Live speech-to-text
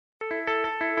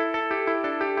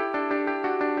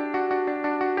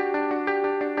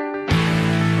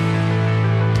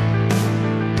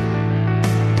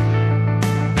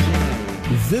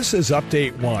This is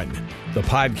Update One, the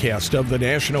podcast of the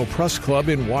National Press Club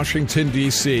in Washington,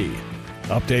 D.C.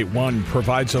 Update One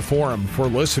provides a forum for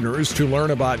listeners to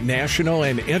learn about national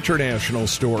and international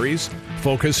stories,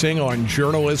 focusing on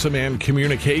journalism and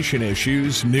communication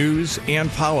issues, news, and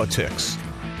politics.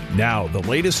 Now, the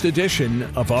latest edition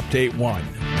of Update One.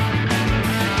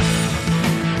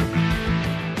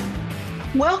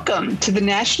 Welcome to the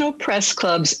National Press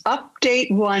Club's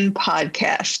Update One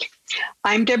podcast.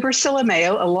 I'm Deborah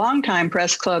Silameo, a longtime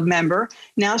Press Club member,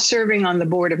 now serving on the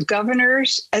Board of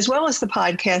Governors, as well as the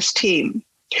podcast team.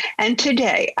 And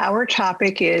today, our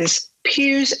topic is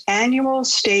Pew's annual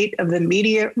State of the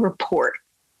Media Report.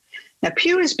 Now,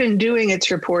 Pew has been doing its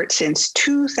report since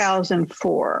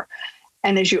 2004.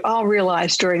 And as you all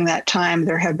realize, during that time,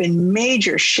 there have been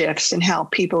major shifts in how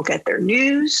people get their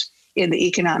news, in the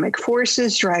economic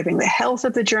forces driving the health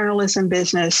of the journalism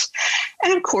business,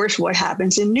 and of course, what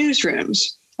happens in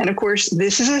newsrooms. And of course,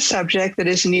 this is a subject that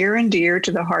is near and dear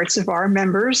to the hearts of our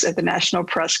members at the National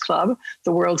Press Club,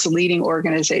 the world's leading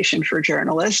organization for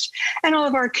journalists, and all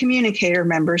of our communicator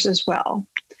members as well.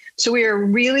 So we are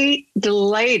really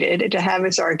delighted to have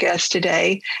as our guest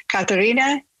today,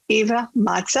 Katarina Eva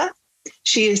Matza.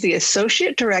 She is the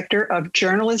Associate Director of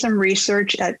Journalism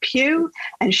Research at Pew,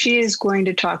 and she is going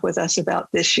to talk with us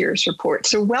about this year's report.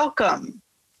 So welcome.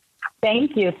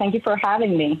 Thank you. Thank you for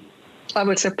having me. Oh,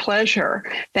 it's a pleasure.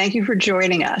 Thank you for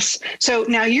joining us. So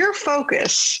now your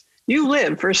focus, you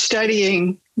live for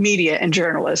studying media and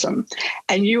journalism,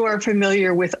 and you are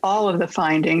familiar with all of the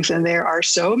findings, and there are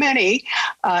so many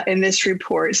in this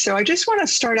report. So I just want to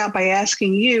start out by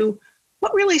asking you,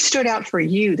 what really stood out for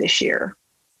you this year?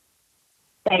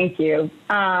 Thank you.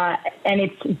 And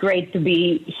it's great to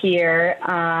be here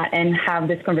and have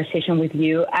this conversation with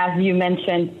you. As you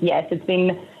mentioned, yes, it's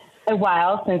been a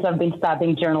while since I've been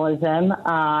studying journalism.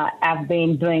 I've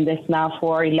been doing this now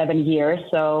for 11 years,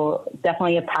 so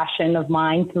definitely a passion of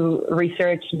mine to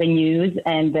research the news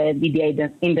and the media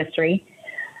industry.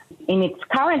 In its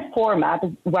current format,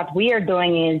 what we are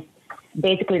doing is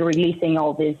basically releasing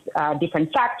all these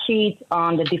different fact sheets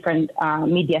on the different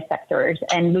media sectors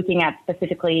and looking at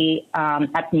specifically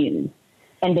at news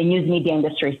and the news media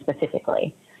industry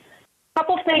specifically. A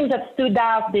couple of things that stood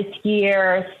out this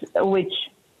year, which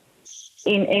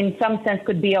in some sense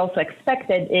could be also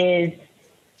expected, is,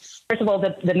 first of all,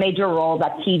 the major role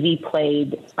that TV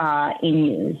played in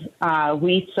news.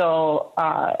 We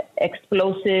saw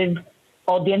explosive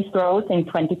audience growth in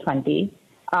 2020.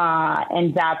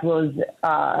 And that was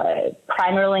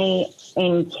primarily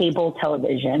in cable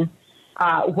television,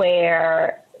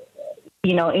 where,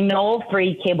 in all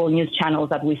three cable news channels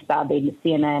that we studied,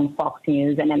 CNN, Fox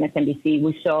News, and MSNBC,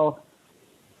 we saw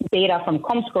data from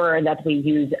Comscore that we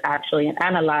use actually and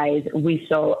analyze. We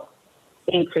saw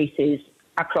increases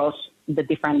across the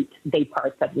different day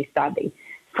parts that we study.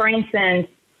 For instance,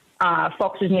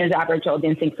 Fox News average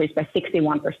audience increased by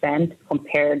 61%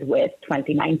 compared with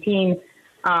 2019.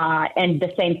 And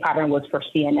the same pattern was for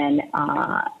CNN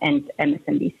and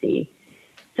MSNBC.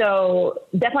 So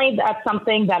definitely that's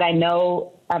something that I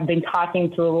know I've been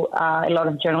talking to a lot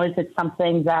of journalists. It's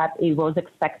something that it was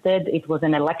expected. It was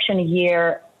an election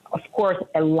year. Of course,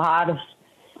 a lot of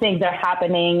things are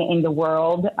happening in the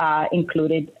world,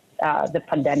 included the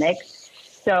pandemic.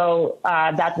 So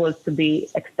that was to be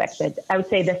expected. I would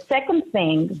say the second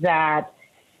thing that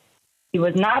it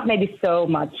was not maybe so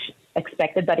much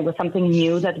expected, but it was something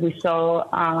new that we saw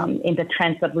in the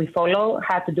trends that we follow,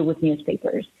 had to do with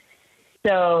newspapers.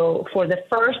 So for the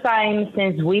first time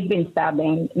since we've been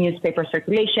studying newspaper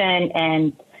circulation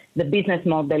and the business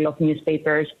model of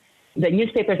newspapers, the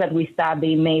newspapers that we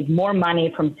study made more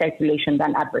money from circulation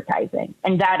than advertising.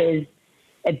 And that is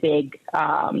a big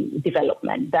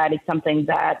development. That is something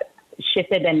that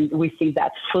shifted, and we see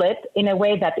that flip in a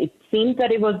way that it seems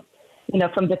that it was,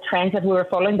 from the trends that we were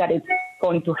following, that it's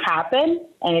going to happen,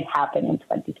 and it happened in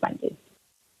 2020.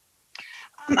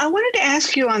 I wanted to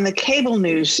ask you on the cable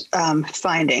news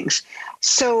findings.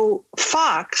 So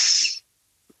Fox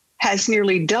has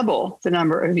nearly double the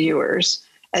number of viewers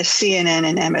as CNN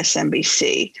and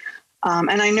MSNBC.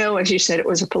 And I know, as you said, it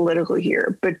was a political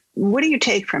year, but what do you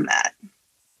take from that?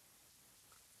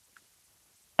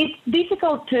 It's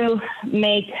difficult to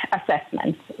make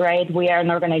assessments, right? We are an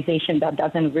organization that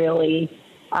doesn't really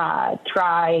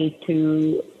try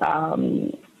to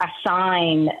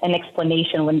assign an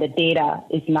explanation when the data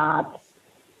is not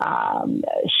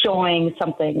showing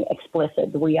something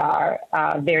explicit. We are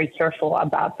very careful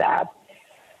about that.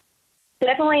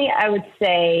 Definitely, I would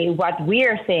say what we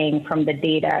are seeing from the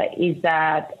data is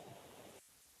that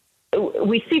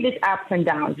we see these ups and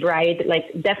downs, right? Like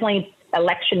definitely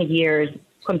election years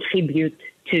contribute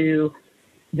to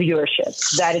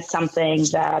viewership. That is something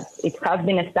that it has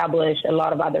been established. A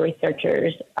lot of other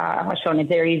researchers have shown it.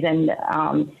 There is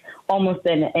almost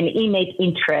an innate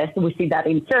interest. We see that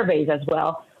in surveys as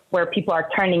well, where people are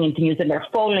turning into news and they're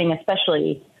following,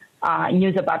 especially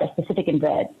news about a specific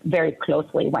event very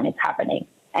closely when it's happening.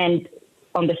 And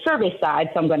on the survey side,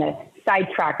 so I'm going to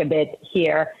sidetrack a bit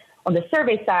here. On the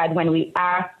survey side, when we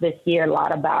asked this year a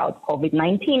lot about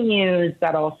COVID-19 news,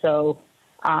 but also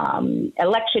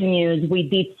election news, we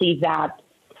did see that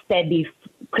steady,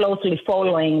 closely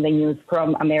following the news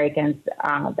from Americans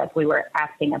that we were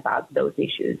asking about those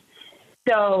issues.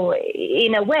 So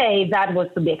in a way, that was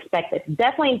to be expected.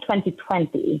 Definitely in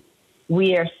 2020,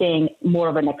 we are seeing more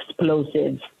of an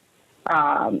explosive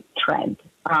trend.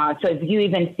 So if you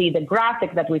even see the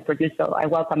graphic that we produced, so I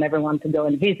welcome everyone to go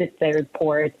and visit the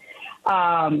report.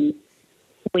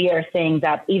 We are saying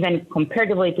that even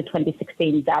comparatively to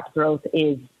 2016, that growth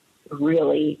is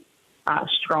really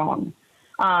strong.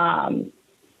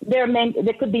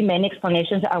 There could be many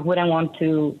explanations. I wouldn't want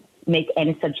to make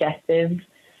any suggestive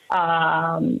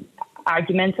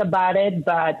arguments about it,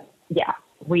 but yeah,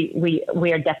 we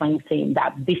are definitely seeing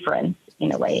that difference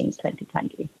in a way in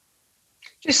 2020.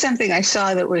 Just something I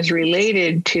saw that was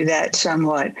related to that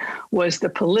somewhat was the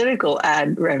political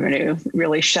ad revenue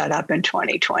really shot up in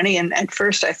 2020. And at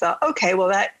first I thought, okay, well,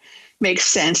 that makes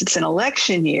sense. It's an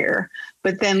election year.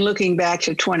 But then looking back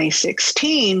to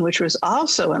 2016, which was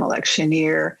also an election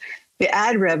year, the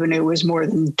ad revenue was more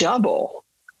than double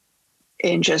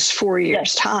in just 4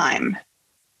 years' time.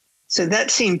 So that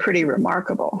seemed pretty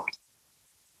remarkable.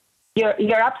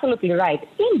 You're absolutely right.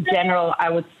 In general, I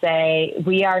would say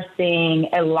we are seeing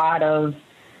a lot of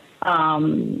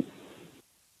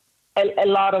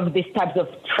these types of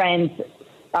trends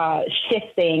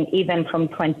shifting even from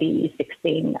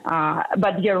 2016.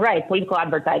 But you're right, political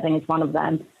advertising is one of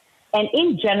them. And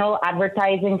in general,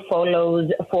 advertising follows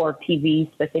for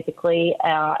TV specifically.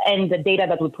 And the data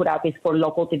that we put out is for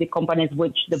local TV companies,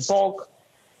 which the bulk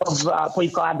of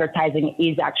political advertising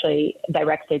is actually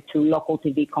directed to local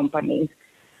TV companies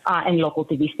and local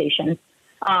TV stations.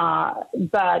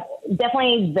 But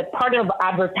definitely the part of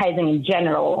advertising in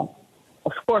general,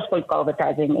 of course, political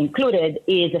advertising included,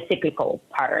 is a cyclical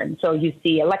pattern. So you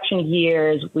see election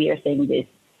years, we are seeing this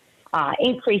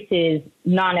increases.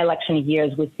 Non-election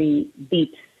years, we see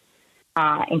dips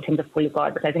in terms of political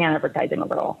advertising and advertising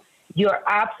overall. You're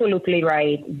absolutely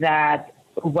right that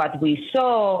what we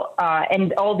saw,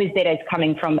 and all this data is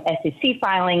coming from SEC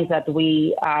filings that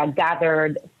we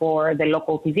gathered for the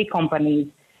local TV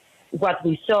companies. What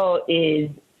we saw is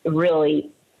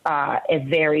really a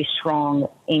very strong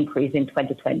increase in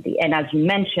 2020. And as you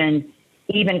mentioned,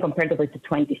 even comparatively to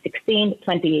 2016,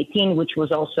 2018, which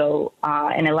was also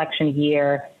an election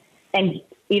year, and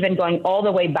even going all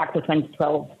the way back to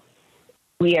 2012,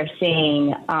 we are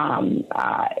seeing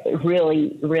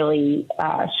really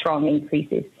strong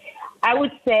increases. I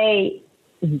would say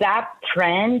that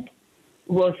trend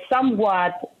was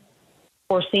somewhat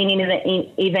foreseen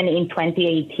even in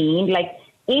 2018. Like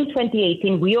in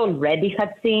 2018, we already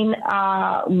had seen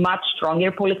much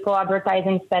stronger political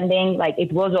advertising spending. Like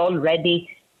it was already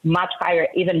much higher,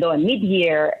 even though a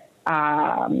mid-year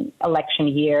election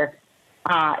year.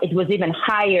 It was even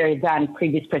higher than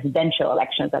previous presidential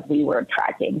elections that we were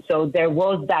tracking. So there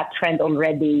was that trend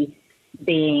already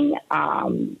being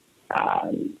going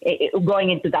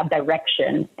into that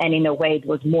direction. And in a way, it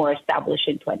was more established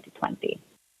in 2020.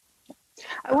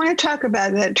 I want to talk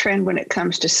about that trend when it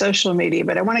comes to social media,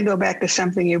 but I want to go back to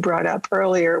something you brought up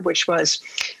earlier, which was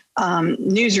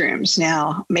newsrooms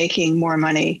now making more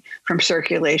money from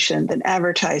circulation than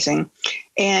advertising.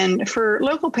 And for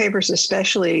local papers,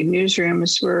 especially,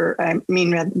 newsrooms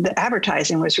the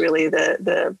advertising was really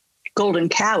the golden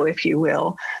cow, if you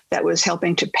will, that was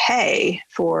helping to pay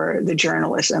for the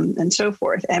journalism and so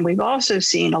forth. And we've also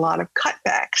seen a lot of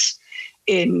cutbacks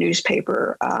in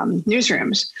newspaper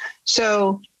newsrooms.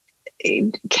 So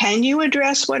can you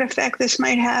address what effect this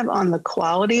might have on the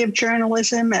quality of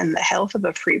journalism and the health of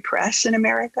a free press in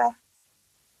America?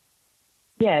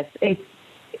 Yes, it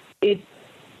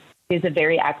is a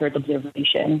very accurate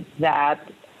observation that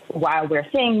while we're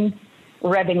seeing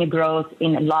revenue growth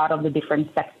in a lot of the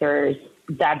different sectors,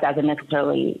 that doesn't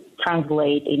necessarily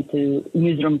translate into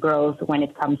newsroom growth when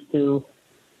it comes to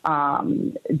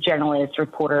journalists,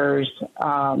 reporters,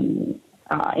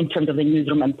 in terms of the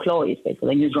newsroom employees,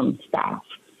 basically newsroom staff.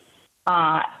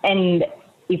 And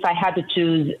if I had to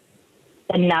choose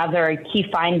another key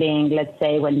finding, let's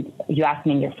say when you asked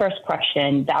me in your first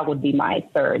question, that would be my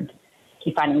third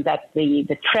key finding, that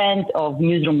the trend of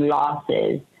newsroom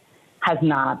losses has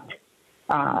not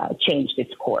changed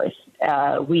its course.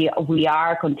 we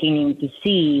are continuing to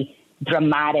see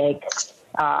dramatic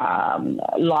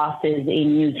losses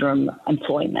in newsroom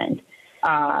employment.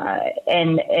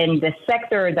 And the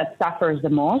sector that suffers the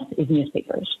most is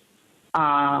newspapers.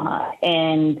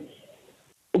 And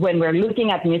when we're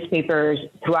looking at newspapers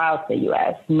throughout the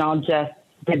U.S., not just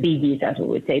the biggies, as we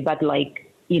would say, but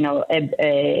like, you know,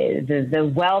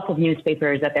 the wealth of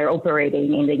newspapers that they're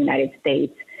operating in the United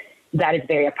States, that is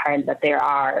very apparent that there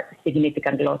are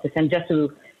significant losses. And just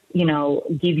to, you know,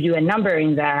 give you a number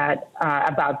in that,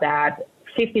 about that,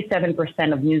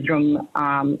 57% of newsroom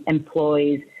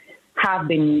employees have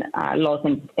been lost,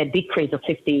 in a decrease of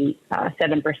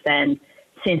 57%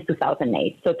 since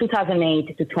 2008. So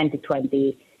 2008 to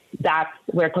 2020,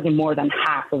 we're talking more than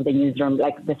half of the newsroom,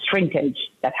 like the shrinkage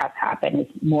that has happened is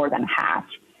more than half.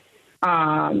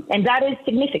 And that is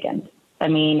significant. I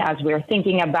mean, as we're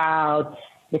thinking about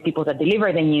the people that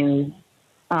deliver the news,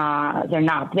 they're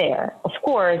not there. Of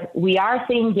course, we are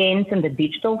seeing gains in the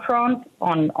digital front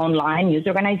on online news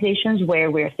organizations, where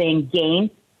we're seeing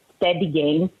gains, steady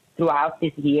gains throughout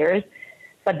these years.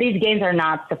 But these gains are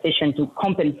not sufficient to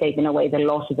compensate, in a way, the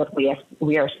losses that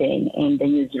we are seeing in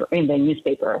the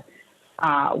newspaper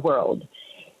world.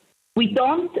 We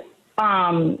don't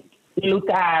look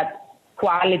at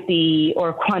quality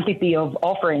or quantity of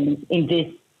offerings in this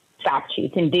fact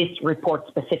sheet, in this report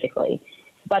specifically.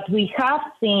 But we have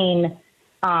seen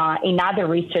in other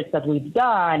research that we've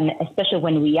done, especially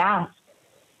when we ask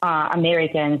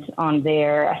Americans on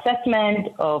their assessment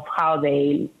of how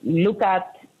they look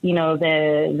at, you know,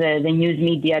 the news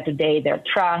media today, their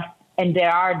trust, and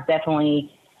there are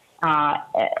definitely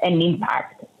an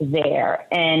impact there.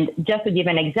 And just to give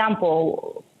an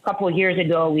example, a couple of years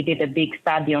ago, we did a big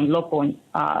study on local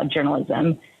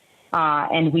journalism,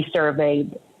 and we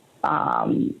surveyed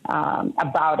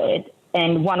about it.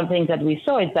 And one of the things that we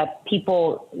saw is that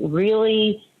people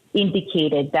really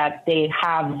indicated that they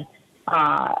have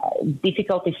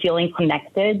difficulty feeling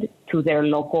connected to their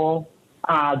local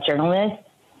journalists,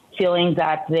 feeling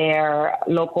that their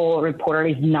local reporter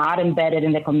is not embedded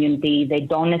in the community. They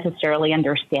don't necessarily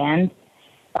understand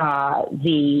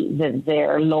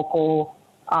their local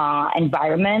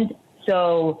environment.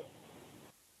 So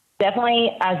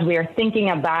definitely, as we're thinking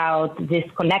about these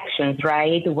connections,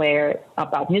 right, where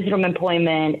about newsroom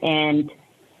employment and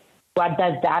what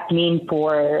does that mean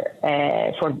for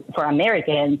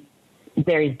Americans,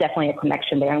 there is definitely a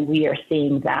connection there, and we are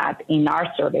seeing that in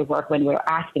our survey work when we're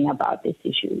asking about these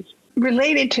issues.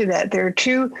 Related to that, there are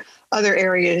two other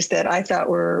areas that I thought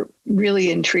were really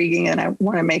intriguing, and I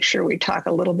want to make sure we talk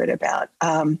a little bit about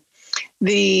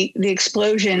the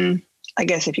explosion, I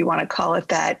guess, if you want to call it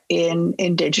that, in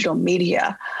digital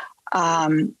media.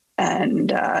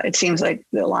 And it seems like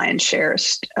the lion's share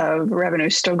of revenue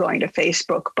is still going to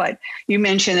Facebook. But you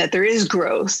mentioned that there is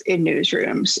growth in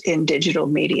newsrooms in digital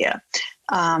media.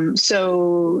 And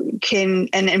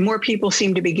more people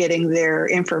seem to be getting their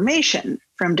information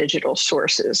from digital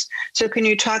sources. So can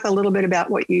you talk a little bit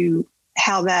about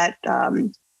how that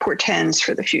portends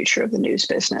for the future of the news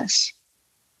business?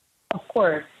 Of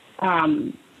course.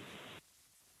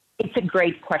 It's a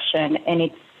great question, and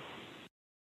it's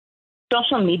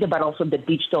social media, but also the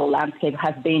digital landscape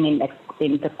has been in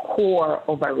the core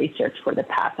of our research for the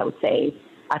past, I would say,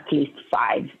 at least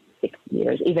 5-6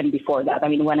 years, even before that. I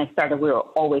mean, when I started, we were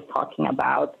always talking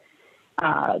about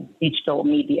digital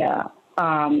media.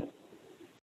 So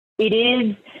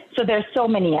there's so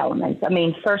many elements. I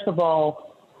mean, first of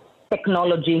all,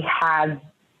 technology has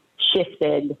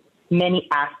shifted many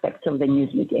aspects of the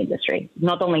news media industry,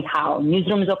 not only how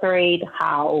newsrooms operate,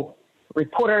 how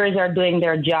reporters are doing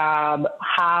their job,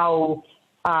 how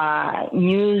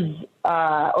news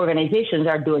organizations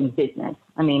are doing business.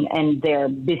 I mean, and their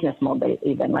business model,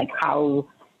 even like how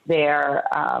they're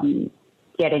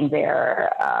getting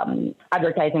their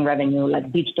advertising revenue,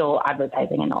 like digital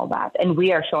advertising and all that. And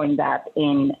we are showing that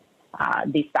in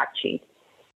this fact sheet.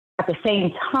 At the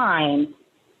same time,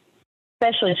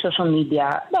 especially social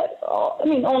media, but I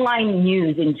mean, online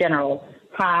news in general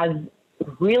has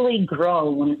really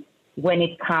grown when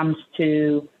it comes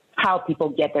to how people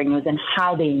get their news and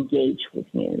how they engage with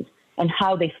news and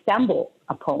how they stumble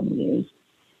upon news.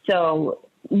 So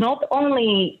not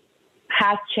only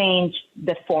has changed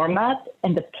the format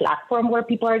and the platform where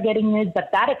people are getting news, but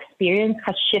that experience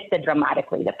has shifted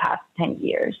dramatically the past 10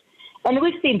 years. And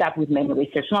we've seen that with many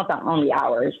research, not only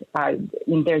ours. I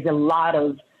mean, there's a lot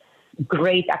of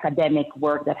great academic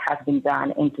work that has been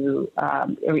done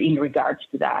in regards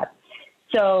to that.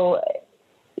 So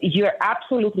you're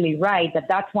absolutely right that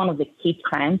that's one of the key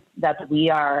trends that we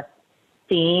are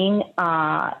seeing,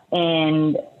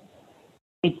 and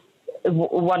it's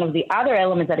one of the other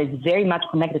elements that is very much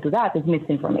connected to that is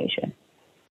misinformation.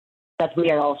 That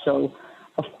we are also,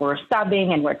 of course,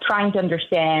 studying, and we're trying to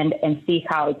understand and see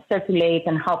how it circulates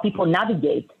and how people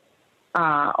navigate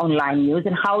online news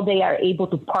and how they are able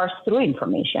to parse through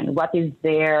information. What is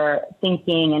their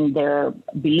thinking and their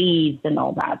beliefs and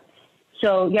all that.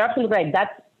 So you're absolutely right.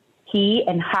 That's key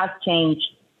and has changed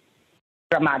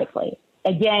dramatically.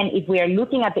 Again, if we are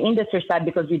looking at the industry side,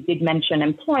 because we did mention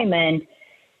employment,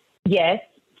 yes,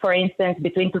 for instance,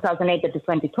 between 2008 and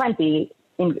 2020,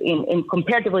 in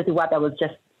comparatively to what I was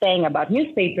just saying about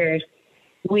newspapers,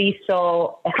 we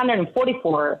saw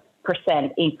 144%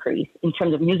 increase in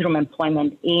terms of newsroom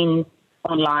employment in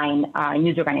online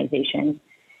news organizations.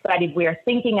 But if we are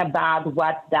thinking about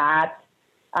what that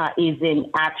is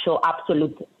in actual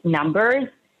absolute numbers,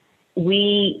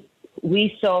 we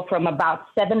saw from about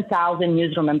 7,000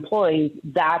 newsroom employees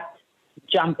that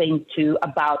jumping to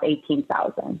about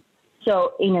 18,000.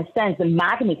 So in a sense, the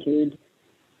magnitude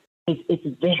is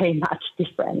very much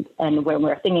different. And when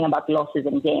we're thinking about losses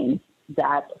and gains,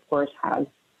 that of course has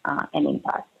an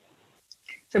impact.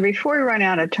 So before we run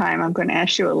out of time, I'm going to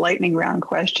ask you a lightning round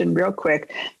question real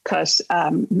quick, because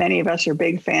many of us are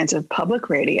big fans of public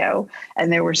radio.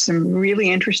 And there were some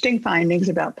really interesting findings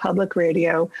about public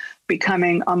radio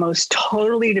becoming almost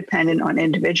totally dependent on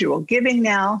individual giving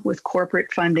now, with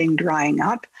corporate funding drying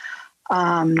up.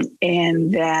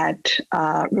 And that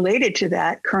related to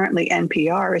that, currently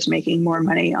NPR is making more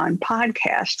money on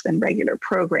podcasts than regular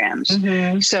programs.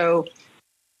 Mm-hmm. So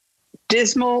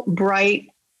dismal, bright,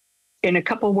 in a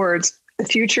couple words, the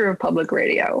future of public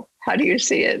radio. How do you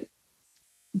see it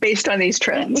based on these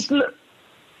trends?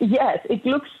 Yes, it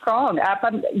looks strong.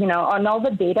 On all the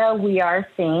data we are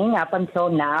seeing up until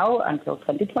now, until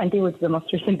 2020, which is the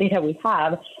most recent data we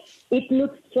have, it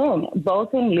looks strong,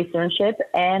 both in listenership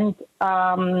and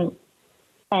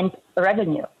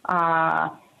revenue.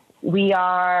 We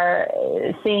are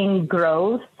seeing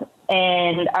growth,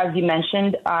 and as you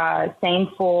mentioned, same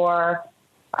for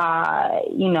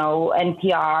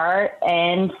NPR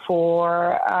and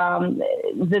for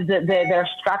their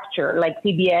structure, like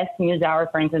PBS NewsHour,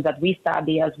 for instance, that we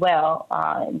study as well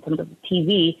in terms of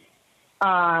TV.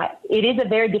 It is a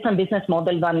very different business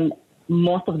model than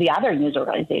most of the other news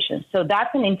organizations. So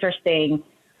that's an interesting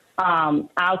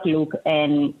outlook,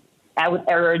 and I would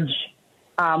urge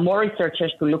more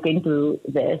researchers to look into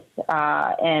this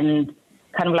and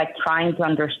kind of like trying to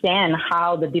understand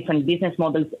how the different business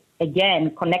models,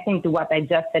 again, connecting to what I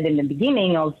just said in the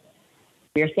beginning of,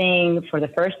 we're seeing for the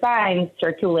first time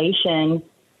circulation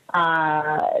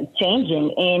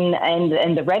changing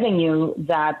in the revenue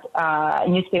that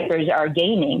newspapers are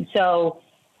gaining. So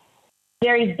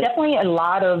there is definitely a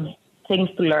lot of things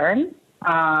to learn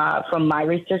from my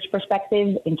research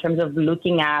perspective in terms of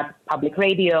looking at public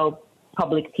radio,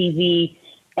 public TV,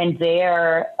 and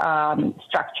their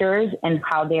structures and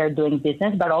how they are doing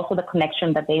business, but also the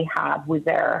connection that they have with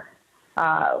their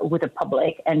with the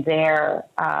public and their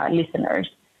listeners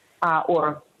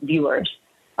or viewers.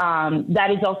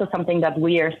 That is also something that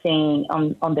we are seeing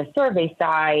on the survey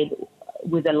side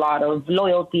with a lot of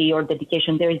loyalty or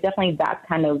dedication. There is definitely that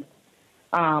kind of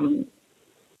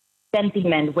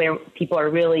sentiment where people are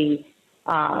really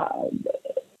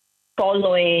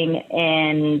following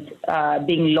and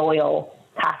being loyal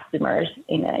customers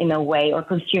in a way, or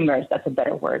consumers, that's a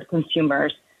better word,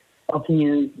 consumers of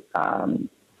news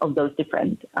of those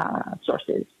different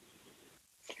sources.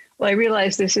 Well, I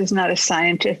realize this is not a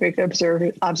scientific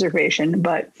observation,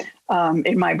 but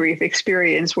in my brief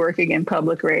experience working in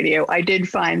public radio, I did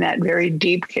find that very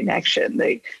deep connection.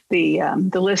 The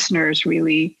listeners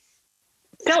really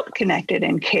felt connected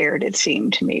and cared, it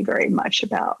seemed to me, very much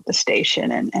about the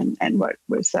station and what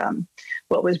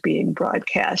was being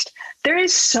broadcast. There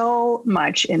is so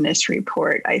much in this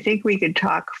report. I think we could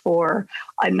talk for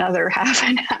another half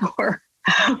an hour.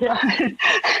 Yeah.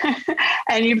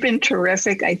 And you've been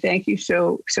terrific. I thank you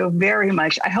so very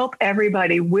much. I hope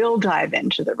everybody will dive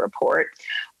into the report.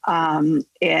 And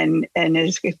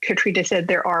as Katrina said,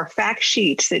 there are fact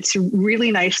sheets that's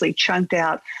really nicely chunked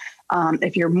out.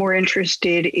 If you're more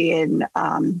interested in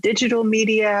digital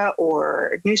media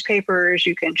or newspapers,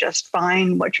 you can just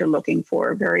find what you're looking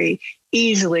for very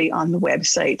easily on the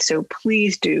website. So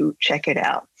please do check it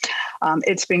out.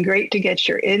 It's been great to get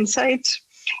your insights.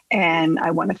 And I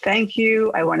want to thank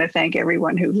you. I want to thank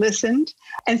everyone who listened.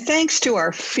 And thanks to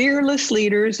our fearless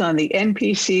leaders on the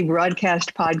NPC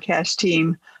Broadcast Podcast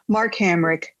team, Mark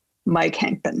Hamrick, Mike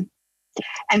Henkman.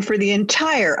 And for the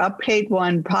entire Update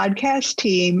One podcast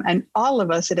team and all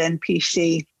of us at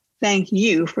NPC, thank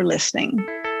you for listening.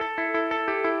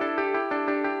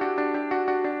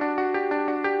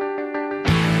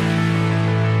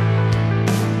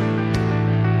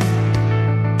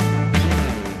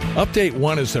 Update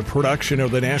One is a production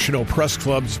of the National Press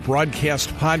Club's Broadcast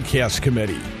Podcast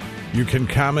Committee. You can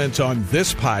comment on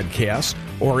this podcast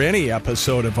or any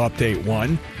episode of Update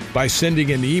One by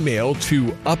sending an email to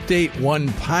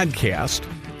updateonepodcast,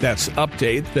 that's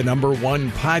update the number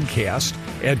 1 podcast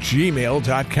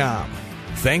 @gmail.com.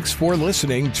 Thanks for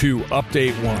listening to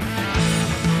Update One.